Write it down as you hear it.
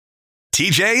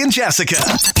TJ and Jessica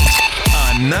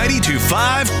on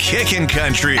 92.5 Kickin'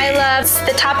 Country. I love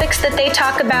the topics that they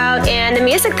talk about and the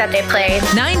music that they play.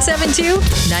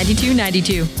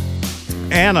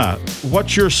 972-9292. Anna,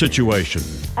 what's your situation?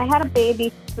 I had a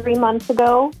baby 3 months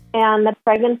ago, and the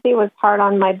pregnancy was hard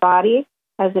on my body,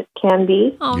 as it can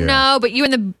be. Oh, no, but you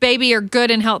and the baby are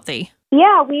good and healthy.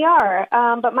 Yeah, we are.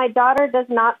 But my daughter does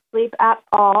not sleep at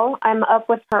all. I'm up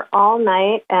with her all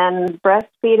night and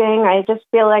breastfeeding. I just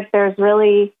feel like there's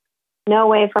really no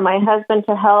way for my husband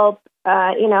to help.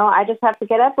 I just have to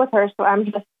get up with her, so I'm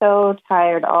just so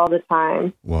tired all the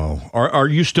time. Wow. Are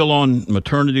you still on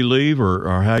maternity leave, or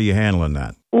how are you handling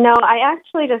that? No, I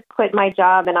actually just quit my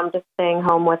job, and I'm just staying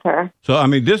home with her. So, I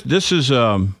mean, this is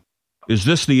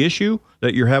this the issue,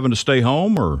 that you're having to stay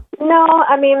home, or? No,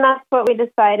 I mean, that's what we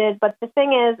decided. But the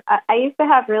thing is, I used to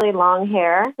have really long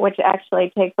hair, which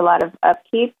actually takes a lot of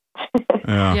upkeep.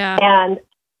 Yeah. And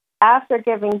after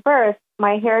giving birth,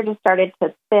 my hair just started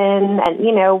to thin, and,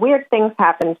 weird things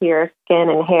happen to your skin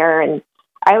and hair. And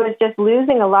I was just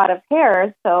losing a lot of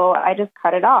hair, so I just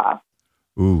cut it off.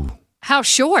 Ooh. How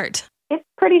short? It's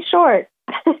pretty short.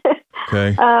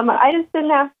 Okay. I just didn't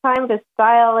have time to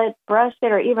style it, brush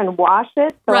it, or even wash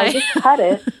it, so Right. I just cut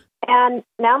it. And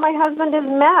now my husband is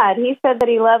mad. He said that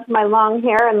he loves my long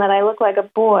hair and that I look like a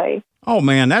boy. Oh,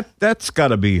 man, that's got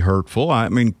to be hurtful. I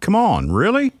mean, come on,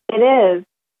 really? It is.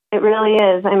 It really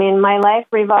is. I mean, my life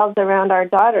revolves around our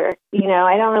daughter.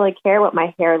 I don't really care what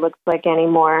my hair looks like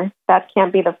anymore. That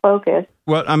can't be the focus.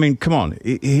 Well, I mean, come on.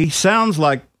 He sounds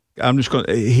like,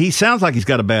 he sounds like he's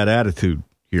got a bad attitude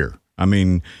here. I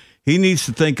mean, he needs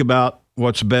to think about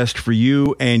what's best for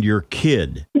you and your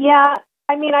kid. Yeah.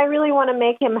 I mean, I really want to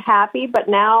make him happy, but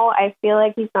now I feel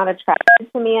like he's not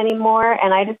attracted to me anymore,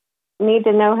 and I just need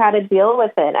to know how to deal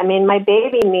with it. I mean, my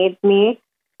baby needs me,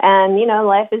 and,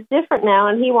 life is different now,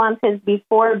 and he wants his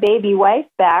before baby wife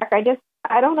back. I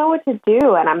don't know what to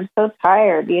do, and I'm so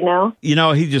tired, He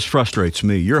just frustrates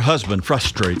me. Your husband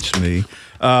frustrates me.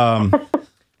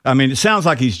 I mean, it sounds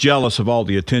like he's jealous of all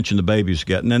the attention the baby's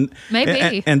getting. And,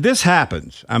 Maybe. And this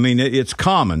happens. I mean, it's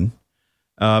common.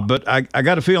 But I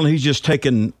got a feeling he's just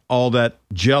taking all that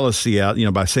jealousy out,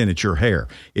 by saying it's your hair.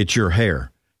 It's your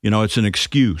hair. It's an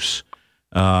excuse.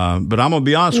 But I'm going to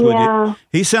be honest with you.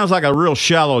 He sounds like a real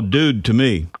shallow dude to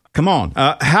me. Come on.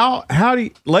 How do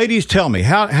you, ladies, tell me,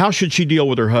 how should she deal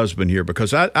with her husband here?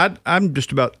 Because I'd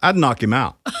knock him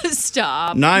out.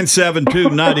 Stop.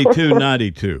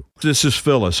 972-9292. This is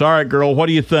Phyllis. All right, girl, what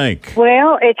do you think?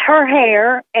 Well, it's her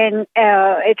hair and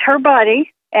it's her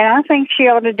body. And I think she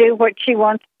ought to do what she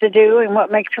wants to do and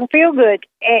what makes her feel good.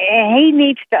 And he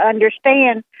needs to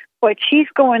understand what she's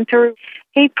going through.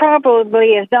 He probably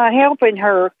is not helping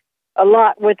her a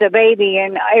lot with the baby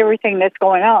and everything that's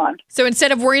going on. So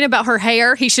instead of worrying about her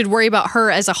hair, he should worry about her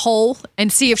as a whole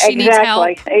and see if she needs help.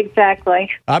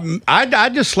 Exactly.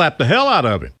 I'd just slap the hell out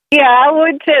of him. Yeah, I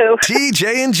would too.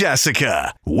 TJ and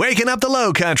Jessica, waking up the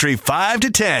Low Country 5 to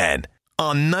 10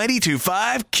 on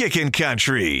 92.5 Kickin'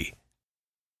 Country.